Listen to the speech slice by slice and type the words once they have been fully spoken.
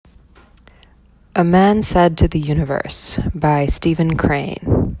A Man Said to the Universe by Stephen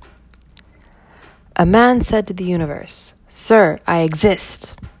Crane. A man said to the universe, "Sir, I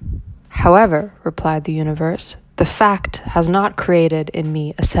exist." "However," replied the universe, "the fact has not created in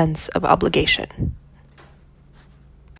me a sense of obligation."